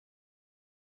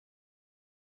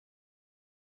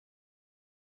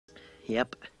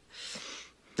Yep.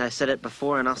 I said it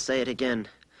before and I'll say it again.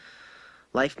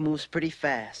 Life moves pretty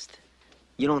fast.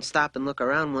 You don't stop and look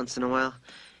around once in a while,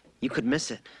 you could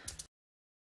miss it.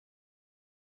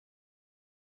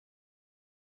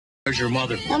 Where's your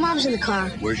mother? My mom's in the car.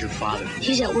 Where's your father?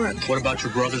 He's at work. What about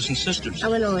your brothers and sisters?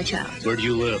 I'm an only child. Where do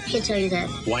you live? Can't tell you that.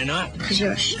 Why not? Because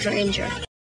you're a stranger.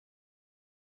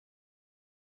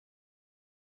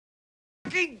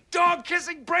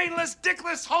 Dog-kissing, brainless,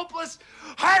 dickless, hopeless,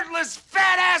 heartless,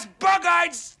 fat-ass,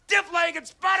 bug-eyed, stiff-legged,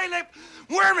 spotty-lipped,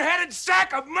 worm-headed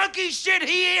sack of monkey shit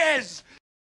he is!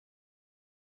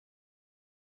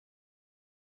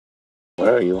 Why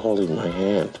are you holding my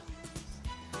hand?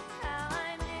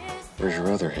 Where's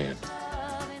your other hand?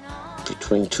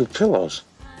 Between two pillows.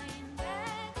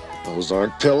 Those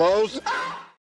aren't pillows.